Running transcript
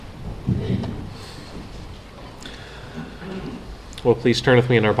Well, please turn with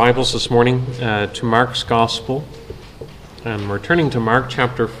me in our Bibles this morning to Mark's Gospel. And we're turning to Mark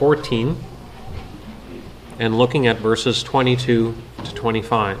chapter 14 and looking at verses 22 to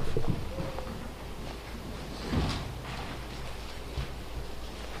 25.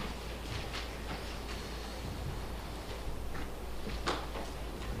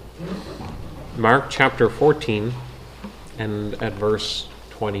 Mark chapter 14 and at verse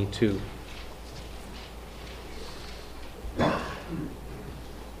 22.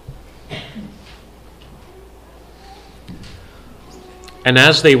 And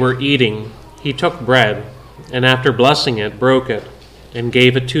as they were eating, he took bread, and after blessing it, broke it, and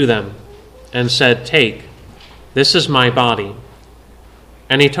gave it to them, and said, "Take, this is my body."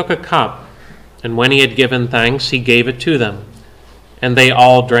 And he took a cup, and when he had given thanks, he gave it to them, and they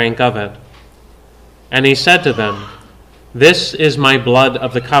all drank of it. And he said to them, "This is my blood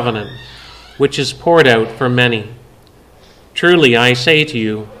of the covenant, which is poured out for many. Truly I say to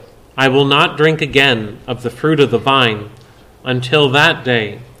you, I will not drink again of the fruit of the vine until that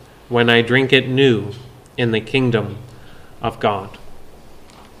day when I drink it new in the kingdom of God."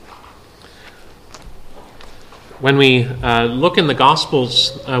 When we look in the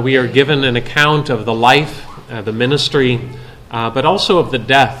Gospels, we are given an account of the life, the ministry, but also of the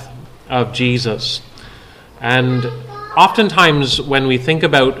death of Jesus. And oftentimes when we think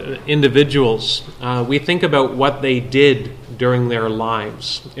about individuals, we think about what they did during their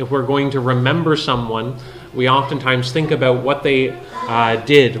lives. If we're going to remember someone, we oftentimes think about what they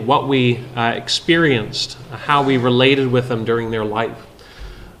did, what we experienced, how we related with them during their life.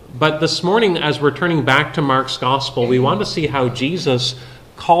 But this morning, as we're turning back to Mark's Gospel, we want to see how Jesus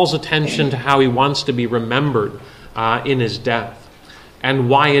calls attention to how he wants to be remembered in his death, and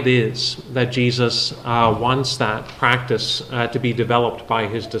why it is that Jesus wants that practice to be developed by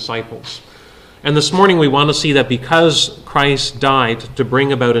his disciples. And this morning we want to see that because Christ died to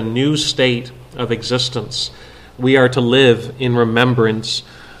bring about a new state of existence, we are to live in remembrance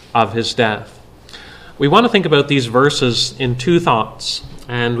of his death. We want to think about these verses in two thoughts,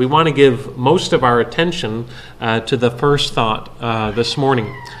 and we want to give most of our attention to the first thought this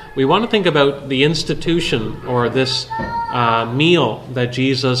morning. We want to think about the institution or this meal that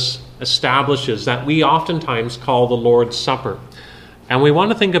Jesus establishes that we oftentimes call the Lord's Supper. And we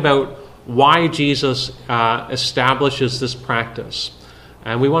want to think about why Jesus establishes this practice.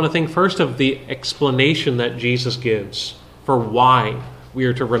 And we want to think first of the explanation that Jesus gives for why we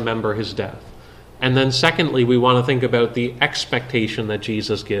are to remember his death. And then secondly, we want to think about the expectation that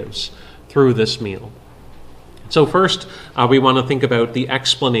Jesus gives through this meal. So first, we want to think about the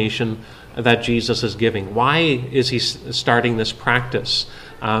explanation that Jesus is giving. Why is he starting this practice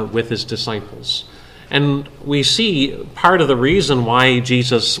with his disciples? And we see part of the reason why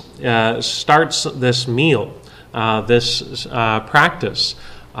Jesus starts this meal, this practice,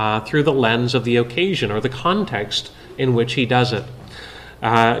 through the lens of the occasion or the context in which he does it.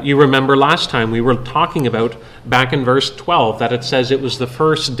 You remember last time we were talking about, back in verse 12, that it says it was the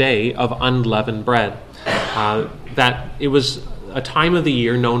first day of unleavened bread. That it was a time of the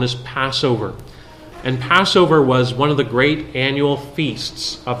year known as Passover. And Passover was one of the great annual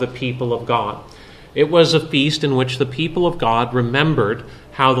feasts of the people of God. It was a feast in which the people of God remembered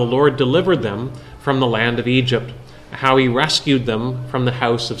how the Lord delivered them from the land of Egypt, how he rescued them from the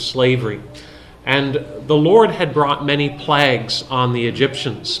house of slavery. And the Lord had brought many plagues on the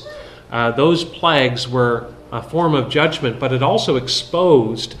Egyptians. Those plagues were a form of judgment, but it also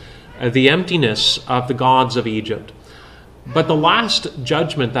exposed the emptiness of the gods of Egypt. But the last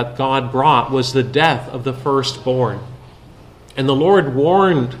judgment that God brought was the death of the firstborn. And the Lord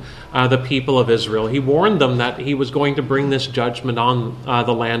warned the people of Israel. He warned them that he was going to bring this judgment on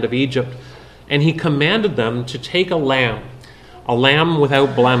the land of Egypt. And he commanded them to take a lamb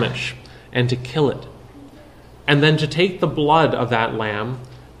without blemish, and to kill it. And then to take the blood of that lamb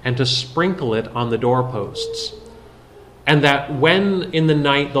and to sprinkle it on the doorposts. And that when in the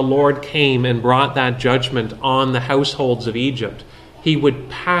night the Lord came and brought that judgment on the households of Egypt, he would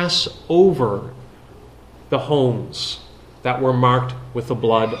pass over the homes that were marked with the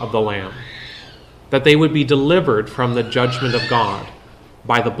blood of the Lamb. That they would be delivered from the judgment of God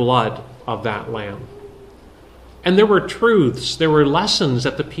by the blood of that Lamb. And there were truths, there were lessons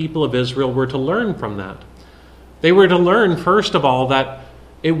that the people of Israel were to learn from that. They were to learn, first of all, that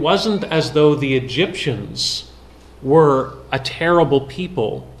it wasn't as though the Egyptians were a terrible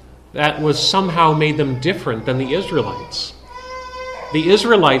people that was somehow made them different than the Israelites. The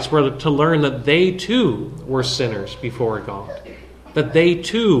Israelites were to learn that they too were sinners before God, that they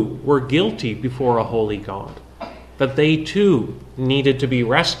too were guilty before a holy God, that they too needed to be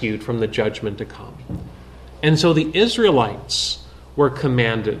rescued from the judgment to come. And so the Israelites were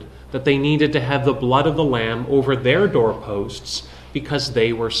commanded that they needed to have the blood of the Lamb over their doorposts because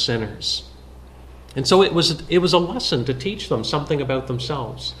they were sinners. And so it was a lesson to teach them something about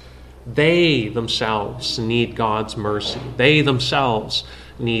themselves. They themselves need God's mercy. They themselves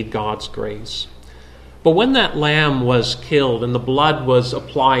need God's grace. But when that lamb was killed and the blood was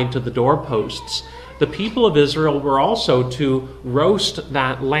applied to the doorposts, the people of Israel were also to roast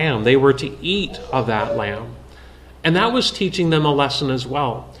that lamb. They were to eat of that lamb. And that was teaching them a lesson as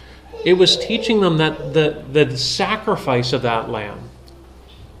well. It was teaching them that the sacrifice of that lamb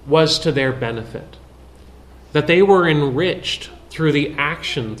was to their benefit. That they were enriched through the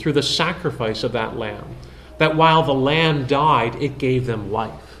action, through the sacrifice of that lamb. That while the lamb died, it gave them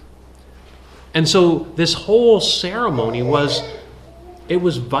life. And so this whole ceremony was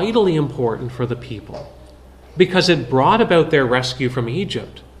vitally important for the people because it brought about their rescue from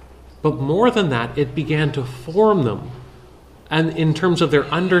Egypt. But more than that, it began to form them and in terms of their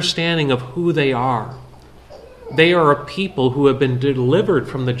understanding of who they are. They are a people who have been delivered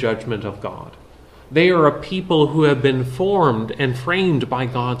from the judgment of God. They are a people who have been formed and framed by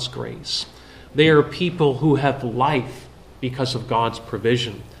God's grace. They are people who have life because of God's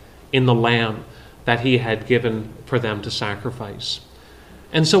provision in the lamb that he had given for them to sacrifice.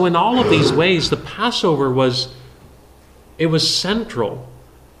 And so in all of these ways, the Passover was central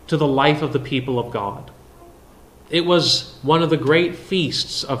to the life of the people of God. It was one of the great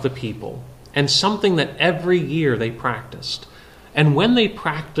feasts of the people and something that every year they practiced. And when they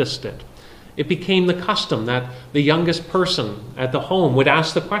practiced it, it became the custom that the youngest person at the home would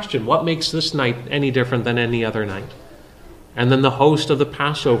ask the question, what makes this night any different than any other night? And then the host of the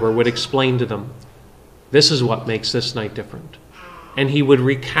Passover would explain to them, this is what makes this night different. And he would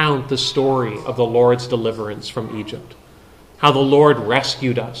recount the story of the Lord's deliverance from Egypt, how the Lord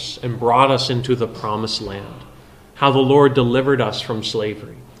rescued us and brought us into the promised land, how the Lord delivered us from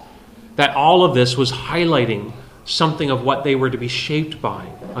slavery. That all of this was highlighting something of what they were to be shaped by,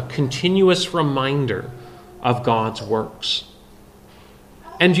 a continuous reminder of God's works.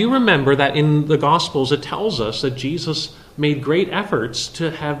 And you remember that in the Gospels it tells us that Jesus made great efforts to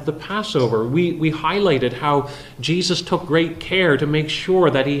have the Passover. We highlighted how Jesus took great care to make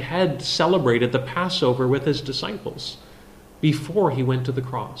sure that he had celebrated the Passover with his disciples before he went to the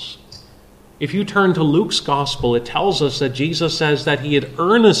cross. If you turn to Luke's Gospel, it tells us that Jesus says that he had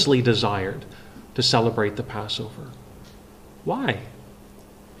earnestly desired to celebrate the Passover. Why?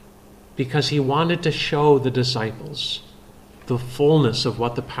 Because he wanted to show the disciples the fullness of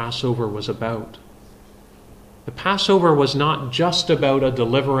what the Passover was about. The Passover was not just about a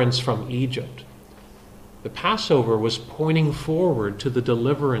deliverance from Egypt. The Passover was pointing forward to the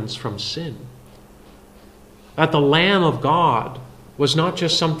deliverance from sin. That the Lamb of God was not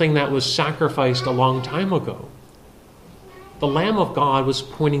just something that was sacrificed a long time ago. The Lamb of God was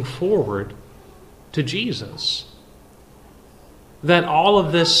pointing forward to Jesus. That all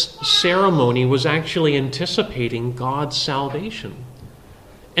of this ceremony was actually anticipating God's salvation.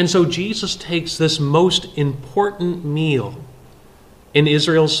 And so Jesus takes this most important meal in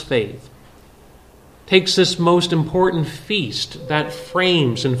Israel's faith, takes this most important feast that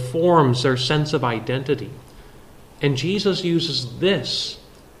frames and forms their sense of identity. And Jesus uses this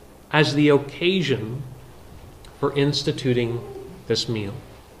as the occasion for instituting this meal.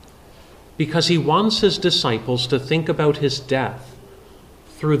 Because he wants his disciples to think about his death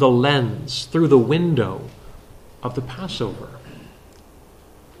through the lens, through the window of the Passover.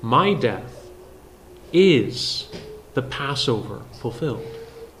 My death is the Passover fulfilled.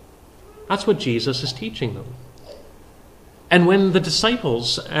 That's what Jesus is teaching them. And when the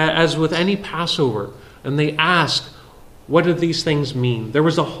disciples, as with any Passover, and they ask, what do these things mean? There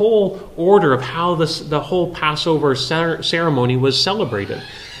was a whole order of how the whole Passover ceremony was celebrated.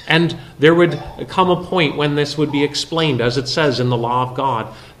 And there would come a point when this would be explained, as it says in the law of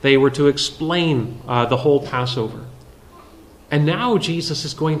God. They were to explain the whole Passover. And now Jesus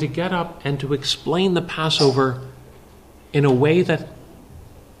is going to get up and to explain the Passover in a way that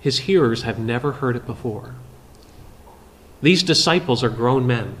his hearers have never heard it before. These disciples are grown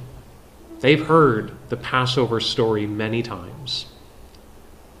men. They've heard the Passover story many times.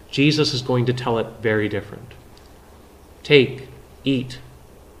 Jesus is going to tell it very different. Take, eat.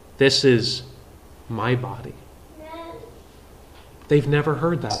 This is my body. They've never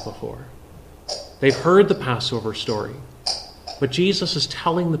heard that before. They've heard the Passover story. But Jesus is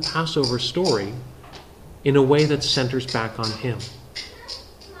telling the Passover story in a way that centers back on him.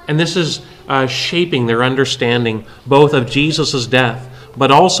 And this is shaping their understanding both of Jesus' death, but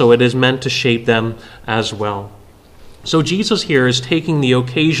also it is meant to shape them as well. So Jesus here is taking the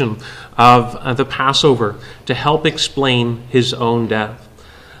occasion of the Passover to help explain his own death.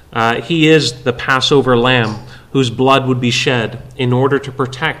 He is the Passover lamb whose blood would be shed in order to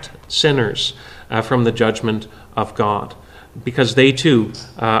protect sinners from the judgment of God, because they too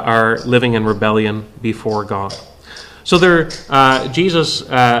are living in rebellion before God. So Jesus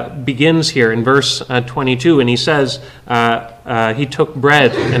begins here in verse 22, and he says, he took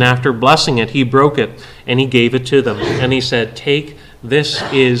bread, and after blessing it, he broke it, and he gave it to them. And he said, "Take, this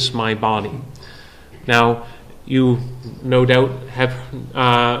is my body." Now, you no doubt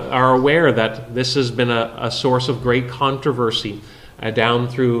are aware that this has been a source of great controversy down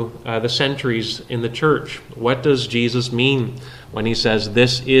through the centuries in the church. What does Jesus mean when he says,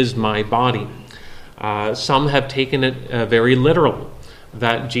 "This is my body"? Some have taken it very literal,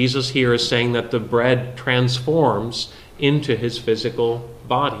 that Jesus here is saying that the bread transforms into his physical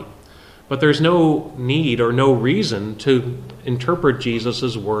body. But there's no need or no reason to interpret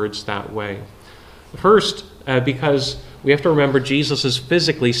Jesus' words that way. First, because we have to remember Jesus is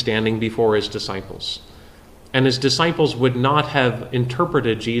physically standing before his disciples. And his disciples would not have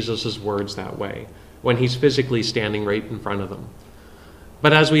interpreted Jesus' words that way when he's physically standing right in front of them.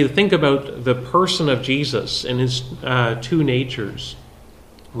 But as we think about the person of Jesus and his two natures,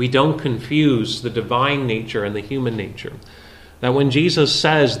 we don't confuse the divine nature and the human nature. That when Jesus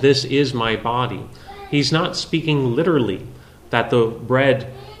says, "This is my body," he's not speaking literally that the bread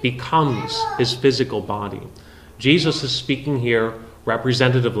becomes his physical body. Jesus is speaking here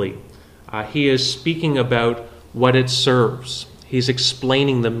representatively. He is speaking about what it serves. He's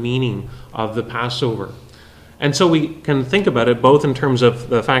explaining the meaning of the Passover. And so we can think about it both in terms of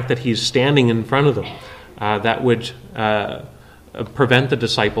the fact that he's standing in front of them. That would prevent the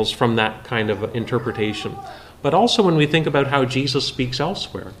disciples from that kind of interpretation. But also when we think about how Jesus speaks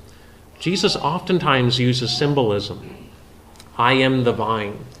elsewhere. Jesus oftentimes uses symbolism. I am the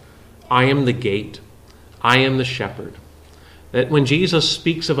vine. I am the gate. I am the shepherd. That when Jesus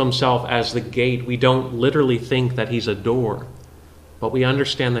speaks of himself as the gate, we don't literally think that he's a door, but we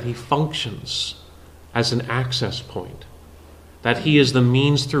understand that he functions as an access point, that he is the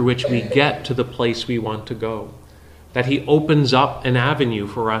means through which we get to the place we want to go, that he opens up an avenue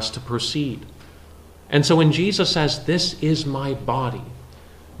for us to proceed. And so when Jesus says, "This is my body,"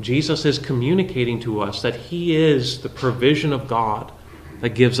 Jesus is communicating to us that he is the provision of God that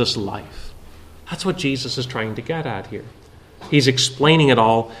gives us life. That's what Jesus is trying to get at here. He's explaining it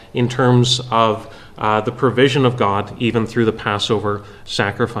all in terms of the provision of God, even through the Passover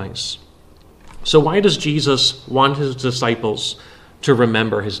sacrifice. So why does Jesus want his disciples to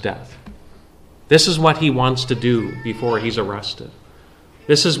remember his death? This is what he wants to do before he's arrested.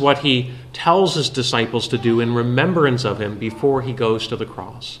 This is what he tells his disciples to do in remembrance of him before he goes to the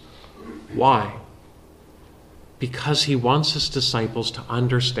cross. Why? Because he wants his disciples to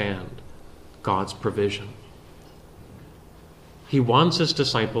understand God's provision. He wants his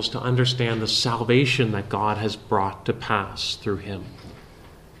disciples to understand the salvation that God has brought to pass through him.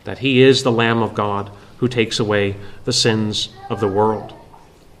 That he is the Lamb of God who takes away the sins of the world.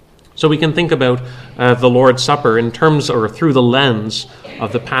 So we can think about the Lord's Supper in terms or through the lens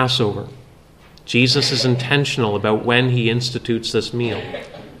of the Passover. Jesus is intentional about when he institutes this meal.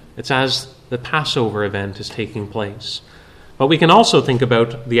 It's as the Passover event is taking place. But we can also think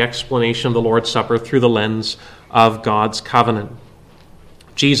about the explanation of the Lord's Supper through the lens of God's covenant.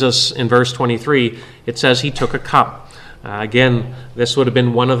 Jesus, in verse 23, it says he took a cup. Again, this would have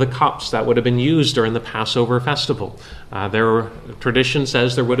been one of the cups that would have been used during the Passover festival. Tradition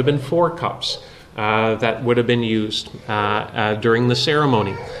says there would have been 4 cups that would have been used during the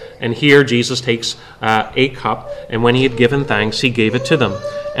ceremony. And here Jesus takes a cup, and when he had given thanks, he gave it to them,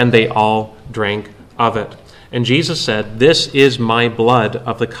 and they all drank of it. And Jesus said, "This is my blood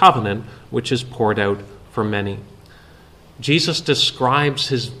of the covenant, which is poured out for many." Jesus describes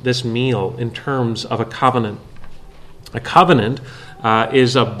this meal in terms of a covenant. A covenant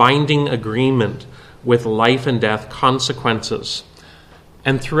is a binding agreement with life and death consequences.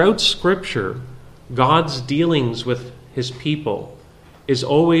 And throughout Scripture, God's dealings with his people is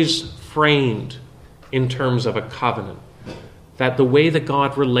always framed in terms of a covenant. That the way that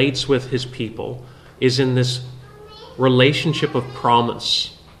God relates with his people is in this relationship of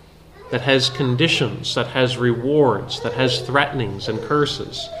promise that has conditions, that has rewards, that has threatenings and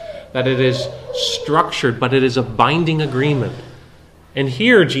curses. That it is structured, but it is a binding agreement. And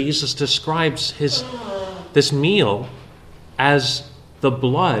here Jesus describes this meal as the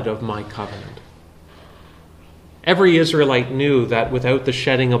blood of my covenant. Every Israelite knew that without the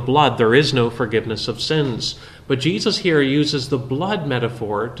shedding of blood, there is no forgiveness of sins. But Jesus here uses the blood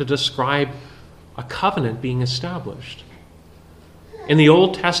metaphor to describe a covenant being established. In the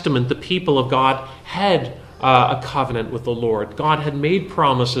Old Testament, the people of God had a covenant with the Lord. God had made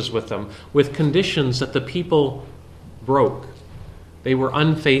promises with them, with conditions that the people broke. They were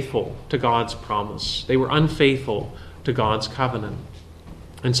unfaithful to God's promise. They were unfaithful to God's covenant.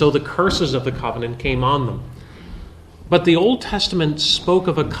 And so the curses of the covenant came on them. But the Old Testament spoke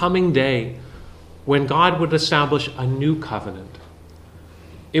of a coming day when God would establish a new covenant.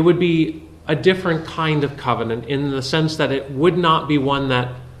 It would be a different kind of covenant in the sense that it would not be one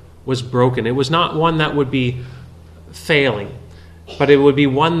that was broken. It was not one that would be failing, but it would be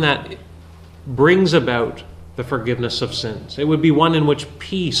one that brings about the forgiveness of sins. It would be one in which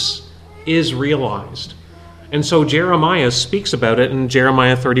peace is realized. And so Jeremiah speaks about it in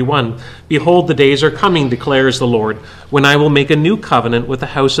Jeremiah 31. Behold, the days are coming, declares the Lord, when I will make a new covenant with the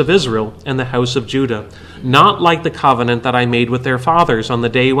house of Israel and the house of Judah, not like the covenant that I made with their fathers on the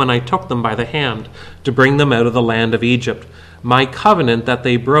day when I took them by the hand to bring them out of the land of Egypt. My covenant that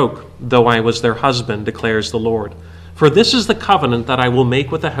they broke, though I was their husband, declares the Lord. For this is the covenant that I will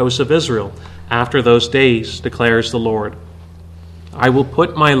make with the house of Israel after those days, declares the Lord. I will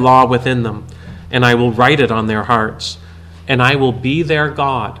put my law within them, and I will write it on their hearts. And I will be their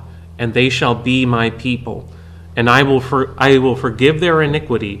God, and they shall be my people. And I will forgive their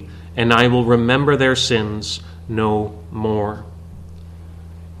iniquity, and I will remember their sins no more.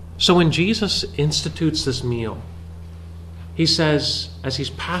 So when Jesus institutes this meal, he says, as he's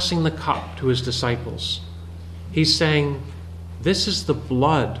passing the cup to his disciples, he's saying, this is the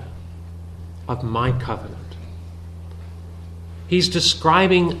blood of my covenant. He's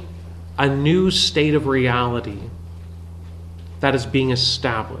describing a new state of reality that is being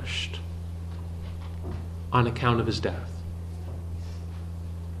established on account of his death.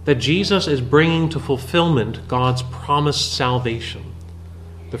 That Jesus is bringing to fulfillment God's promised salvation,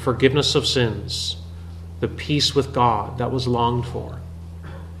 the forgiveness of sins, the peace with God that was longed for.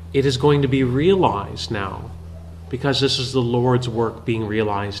 It is going to be realized now because this is the Lord's work being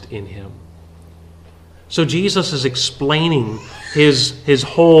realized in him. So Jesus is explaining his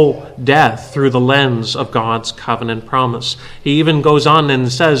whole death through the lens of God's covenant promise. He even goes on and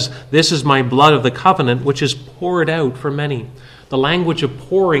says, this is my blood of the covenant, which is poured out for many. The language of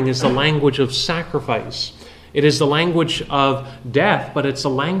pouring is the language of sacrifice. It is the language of death, but it's the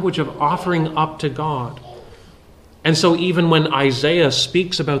language of offering up to God. And so even when Isaiah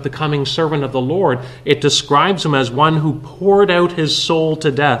speaks about the coming servant of the Lord, it describes him as one who poured out his soul to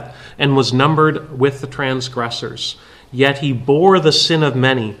death and was numbered with the transgressors. Yet he bore the sin of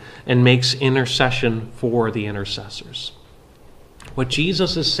many and makes intercession for the intercessors. What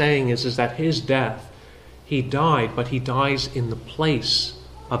Jesus is saying is that his death, he died, but he dies in the place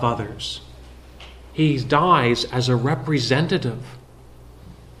of others. He dies as a representative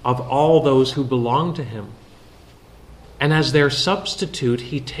of all those who belong to him. And as their substitute,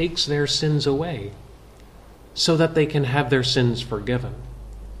 he takes their sins away so that they can have their sins forgiven.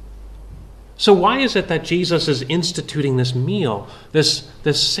 So why is it that Jesus is instituting this meal, this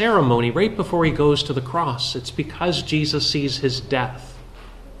ceremony right before he goes to the cross? It's because Jesus sees his death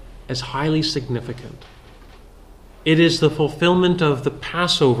as highly significant. It is the fulfillment of the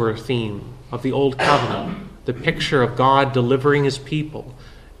Passover theme of the Old Covenant, the picture of God delivering his people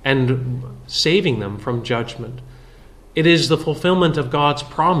and saving them from judgment. It is the fulfillment of God's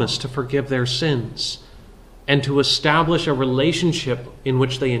promise to forgive their sins and to establish a relationship in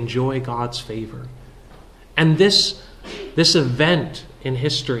which they enjoy God's favor. And this event in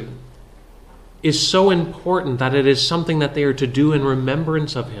history is so important that it is something that they are to do in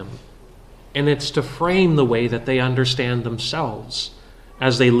remembrance of him. And it's to frame the way that they understand themselves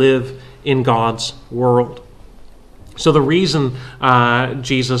as they live in God's world. So the reason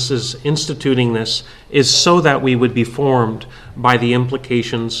Jesus is instituting this is so that we would be formed by the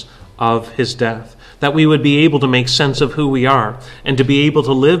implications of his death, that we would be able to make sense of who we are and to be able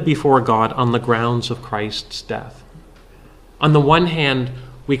to live before God on the grounds of Christ's death. On the one hand,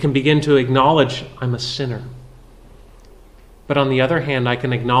 we can begin to acknowledge I'm a sinner. But on the other hand, I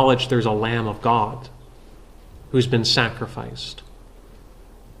can acknowledge there's a Lamb of God who's been sacrificed.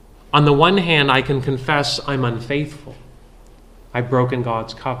 On the one hand, I can confess I'm unfaithful. I've broken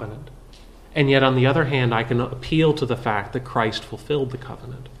God's covenant. And yet on the other hand, I can appeal to the fact that Christ fulfilled the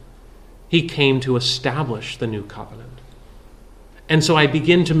covenant. He came to establish the new covenant. And so I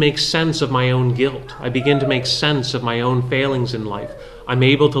begin to make sense of my own guilt. I begin to make sense of my own failings in life. I'm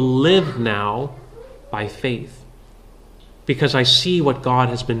able to live now by faith because I see what God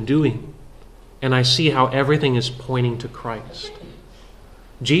has been doing and I see how everything is pointing to Christ.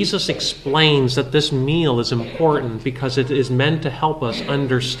 Jesus explains that this meal is important because it is meant to help us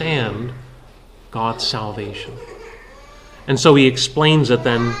understand God's salvation. And so he explains it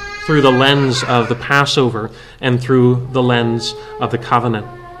then through the lens of the Passover and through the lens of the covenant.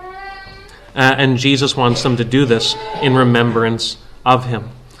 And Jesus wants them to do this in remembrance of him.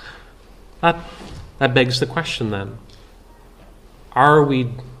 That begs the question then. Are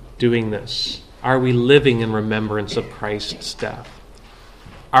we doing this? Are we living in remembrance of Christ's death?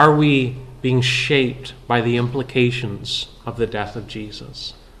 Are we being shaped by the implications of the death of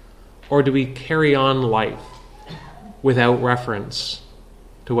Jesus? Or do we carry on life without reference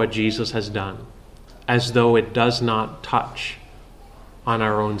to what Jesus has done, as though it does not touch on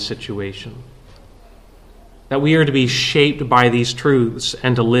our own situation? That we are to be shaped by these truths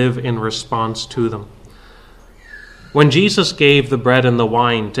and to live in response to them. When Jesus gave the bread and the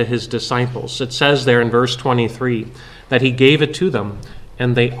wine to his disciples, it says there in verse 23 that he gave it to them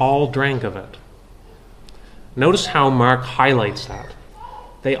and they all drank of it. Notice how Mark highlights that.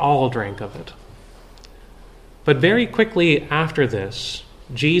 They all drank of it. But very quickly after this,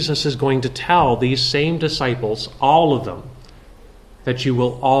 Jesus is going to tell these same disciples, all of them, that you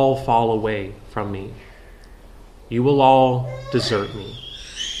will all fall away from me. You will all desert me.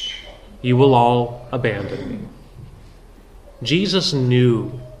 You will all abandon me. Jesus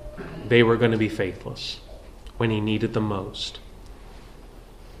knew they were going to be faithless when he needed them most.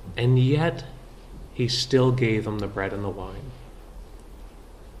 And yet, he still gave them the bread and the wine.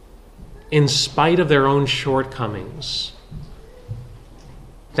 In spite of their own shortcomings,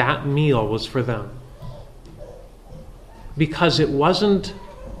 that meal was for them. Because it wasn't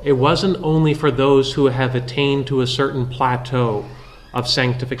only for those who have attained to a certain plateau of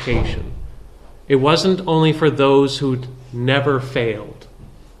sanctification. It wasn't only for those who'd never failed.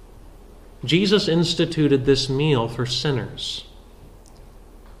 Jesus instituted this meal for sinners,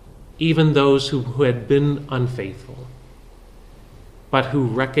 even those who had been unfaithful, but who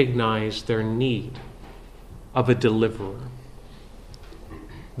recognized their need of a deliverer.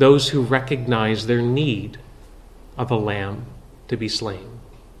 Those who recognize their need of a lamb to be slain.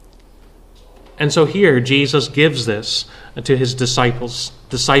 And so here, Jesus gives this to his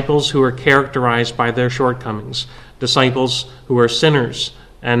disciples who are characterized by their shortcomings, disciples who are sinners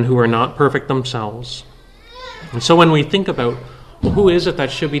and who are not perfect themselves. And so when we think about who is it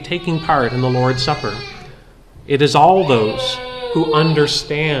that should be taking part in the Lord's Supper, it is all those who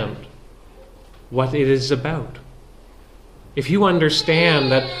understand what it is about. If you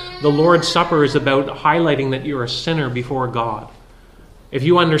understand that the Lord's Supper is about highlighting that you're a sinner before God, if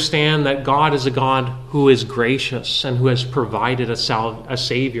you understand that God is a God who is gracious and who has provided a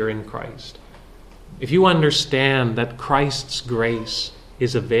Savior in Christ, if you understand that Christ's grace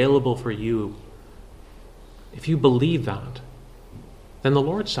is available for you, if you believe that, then the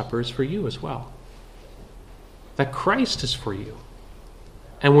Lord's Supper is for you as well. That Christ is for you,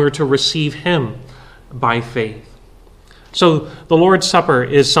 and we're to receive him by faith. So the Lord's Supper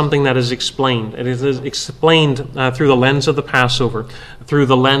is something that is explained. It is explained through the lens of the Passover, through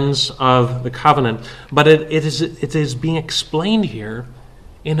the lens of the covenant, but it is being explained here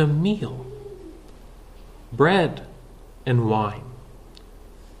in a meal. Bread and wine.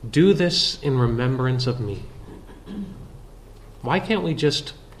 Do this in remembrance of me. Why can't we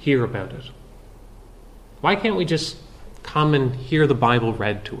just hear about it? Why can't we just come and hear the Bible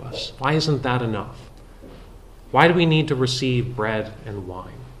read to us? Why isn't that enough? Why do we need to receive bread and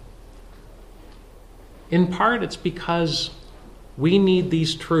wine? In part, it's because we need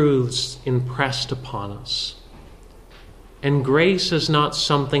these truths impressed upon us. And grace is not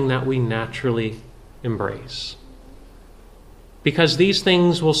something that we naturally embrace. Because these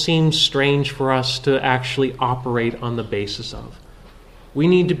things will seem strange for us to actually operate on the basis of. We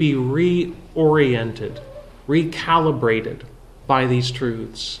need to be reoriented, recalibrated by these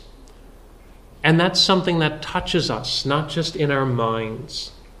truths. And that's something that touches us, not just in our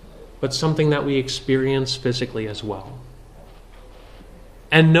minds, but something that we experience physically as well.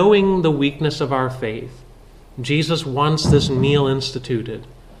 And knowing the weakness of our faith, Jesus wants this meal instituted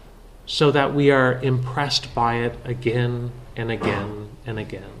so that we are impressed by it again and again and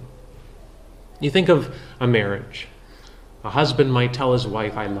again. You think of a marriage. A husband might tell his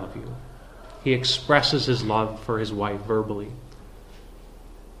wife, "I love you." He expresses his love for his wife verbally.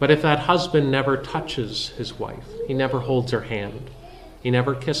 But if that husband never touches his wife, he never holds her hand, he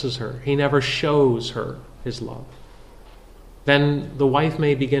never kisses her, he never shows her his love, then the wife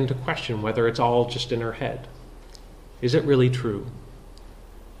may begin to question whether it's all just in her head. Is it really true?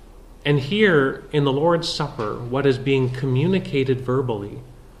 And here in the Lord's Supper, what is being communicated verbally,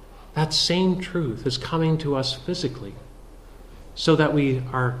 that same truth is coming to us physically, so that we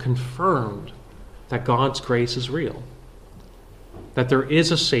are confirmed that God's grace is real, that there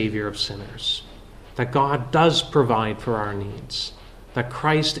is a Savior of sinners, that God does provide for our needs, that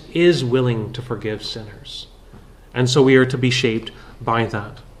Christ is willing to forgive sinners. And so we are to be shaped by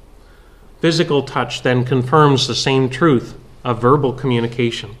that. Physical touch then confirms the same truth of verbal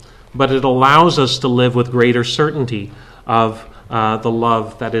communication, but it allows us to live with greater certainty of the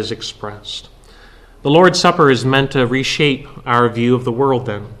love that is expressed. The Lord's Supper is meant to reshape our view of the world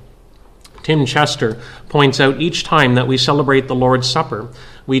then. Tim Chester points out each time that we celebrate the Lord's Supper,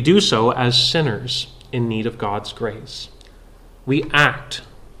 we do so as sinners in need of God's grace. We act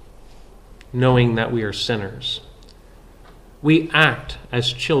knowing that we are sinners. We act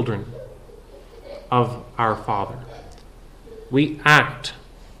as children of our Father. We act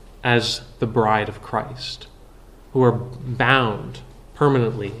as the bride of Christ, who are bound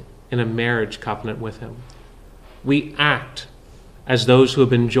permanently in a marriage covenant with him. We act as those who have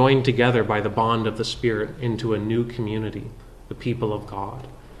been joined together by the bond of the Spirit into a new community, the people of God.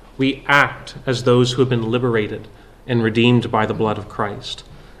 We act as those who have been liberated and redeemed by the blood of Christ.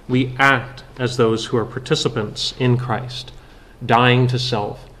 We act as those who are participants in Christ, dying to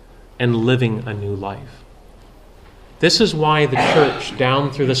self and living a new life. This is why the church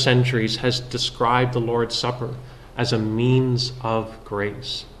down through the centuries has described the Lord's Supper as a means of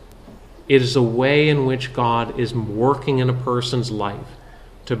grace. It is a way in which God is working in a person's life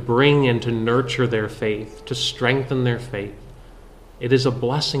to bring and to nurture their faith, to strengthen their faith. It is a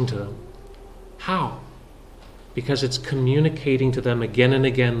blessing to them. How? Because it's communicating to them again and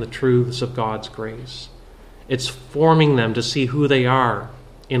again the truths of God's grace. It's forming them to see who they are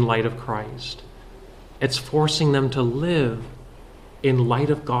in light of Christ. It's forcing them to live in light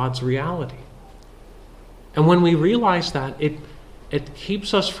of God's reality. And when we realize that, it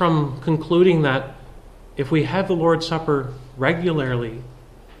keeps us from concluding that if we have the Lord's Supper regularly,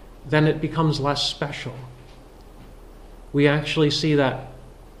 then it becomes less special. We actually see that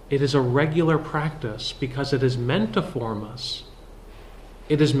it is a regular practice because it is meant to form us.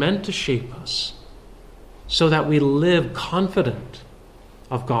 It is meant to shape us so that we live confident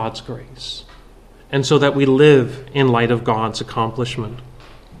of God's grace and so that we live in light of God's accomplishment.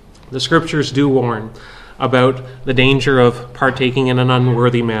 The Scriptures do warn about the danger of partaking in an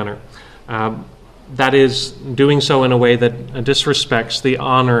unworthy manner. That is, doing so in a way that disrespects the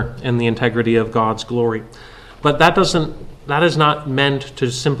honor and the integrity of God's glory. But that is not meant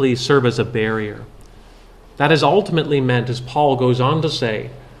to simply serve as a barrier. That is ultimately meant, as Paul goes on to say,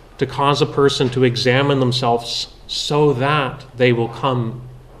 to cause a person to examine themselves so that they will come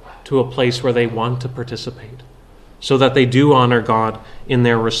to a place where they want to participate, so that they do honor God in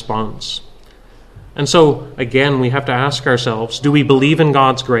their response. And so, again, we have to ask ourselves, do we believe in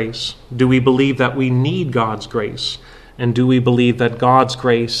God's grace? Do we believe that we need God's grace? And do we believe that God's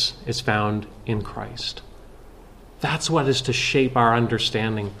grace is found in Christ? That's what is to shape our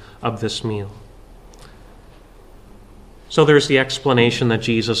understanding of this meal. So there's the explanation that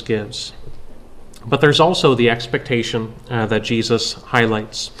Jesus gives. But there's also the expectation that Jesus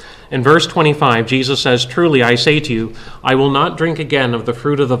highlights. In verse 25, Jesus says, "Truly I say to you, I will not drink again of the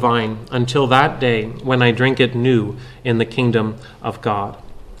fruit of the vine until that day when I drink it new in the kingdom of God."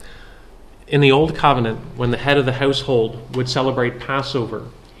 In the Old Covenant, when the head of the household would celebrate Passover,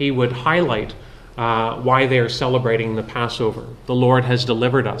 he would highlight why they are celebrating the Passover. The Lord has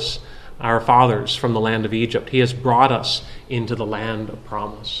delivered us, our fathers, from the land of Egypt. He has brought us into the land of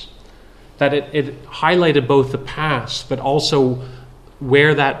promise. That it highlighted both the past, but also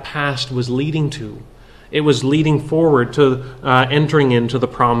where that past was leading to. It was leading forward to entering into the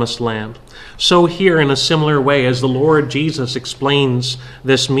promised land. So here, in a similar way, as the Lord Jesus explains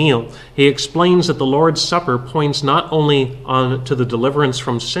this meal, he explains that the Lord's Supper points not only to the deliverance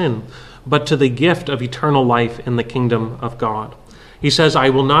from sin, but to the gift of eternal life in the kingdom of God. He says, "I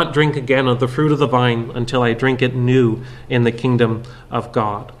will not drink again of the fruit of the vine until I drink it new in the kingdom of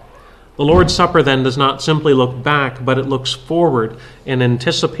God." The Lord's Supper then does not simply look back, but it looks forward in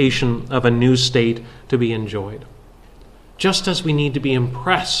anticipation of a new state to be enjoyed. Just as we need to be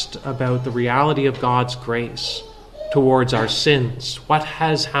impressed about the reality of God's grace towards our sins, what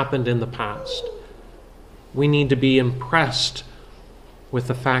has happened in the past, we need to be impressed with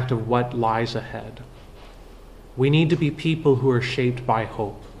the fact of what lies ahead. We need to be people who are shaped by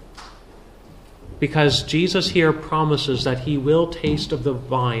hope. Because Jesus here promises that he will taste of the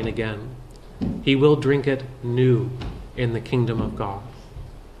vine again. He will drink it new in the kingdom of God.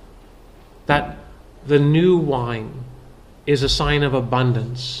 That the new wine is a sign of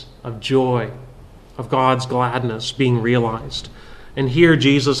abundance, of joy, of God's gladness being realized. And here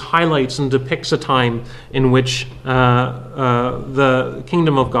Jesus highlights and depicts a time in which the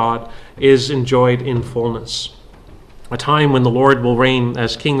kingdom of God is enjoyed in fullness. A time when the Lord will reign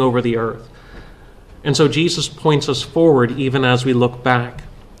as king over the earth. And so Jesus points us forward even as we look back.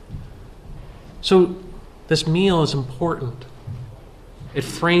 So this meal is important. It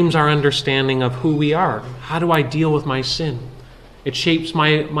frames our understanding of who we are. How do I deal with my sin? It shapes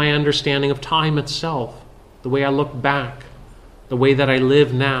my understanding of time itself, the way I look back, the way that I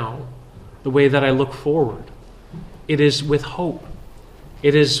live now, the way that I look forward. It is with hope.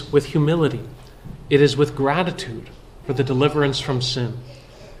 It is with humility. It is with gratitude for the deliverance from sin.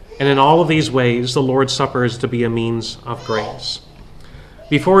 And in all of these ways, the Lord's Supper is to be a means of grace.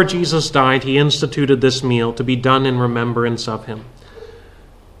 Before Jesus died, he instituted this meal to be done in remembrance of him.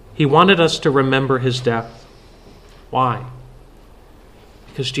 He wanted us to remember his death. Why?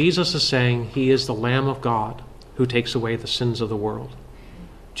 Because Jesus is saying he is the Lamb of God who takes away the sins of the world.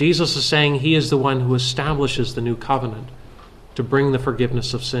 Jesus is saying he is the one who establishes the new covenant to bring the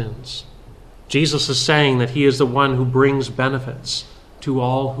forgiveness of sins. Jesus is saying that he is the one who brings benefits to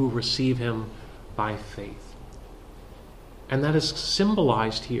all who receive him by faith. And that is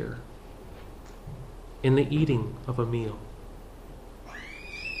symbolized here in the eating of a meal.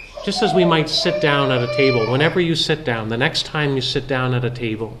 Just as we might sit down at a table, whenever you sit down, the next time you sit down at a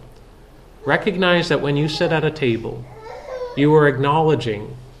table, recognize that when you sit at a table, you are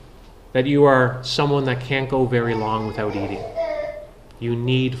acknowledging that you are someone that can't go very long without eating. You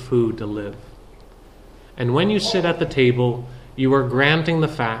need food to live. And when you sit at the table, you are granting the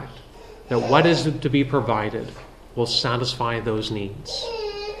fact that what is to be provided will satisfy those needs.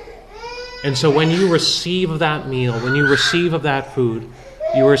 And so when you receive of that meal, when you receive of that food,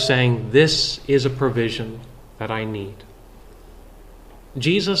 you are saying, this is a provision that I need.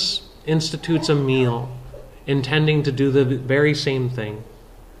 Jesus institutes a meal intending to do the very same thing,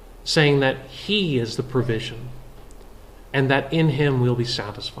 saying that he is the provision and that in him we'll be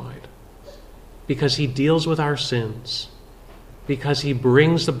satisfied because he deals with our sins, because he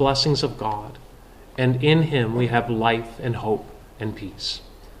brings the blessings of God, and in him we have life and hope and peace.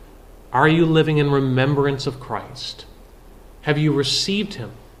 Are you living in remembrance of Christ? Have you received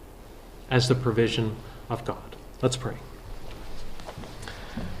him as the provision of God? Let's pray.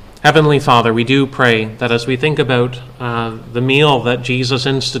 Heavenly Father, we do pray that as we think about the meal that Jesus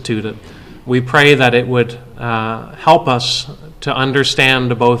instituted, we pray that it would help us to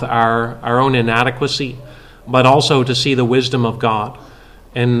understand both our own inadequacy, but also to see the wisdom of God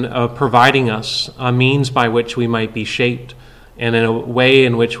in providing us a means by which we might be shaped and in a way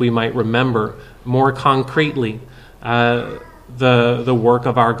in which we might remember more concretely the work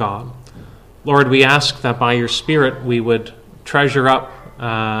of our God. Lord, we ask that by your Spirit we would treasure up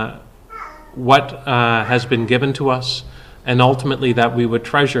what has been given to us, and ultimately that we would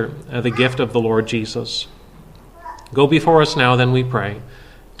treasure the gift of the Lord Jesus. Go before us now, then, we pray.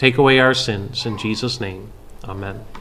 Take away our sins. In Jesus' name, amen.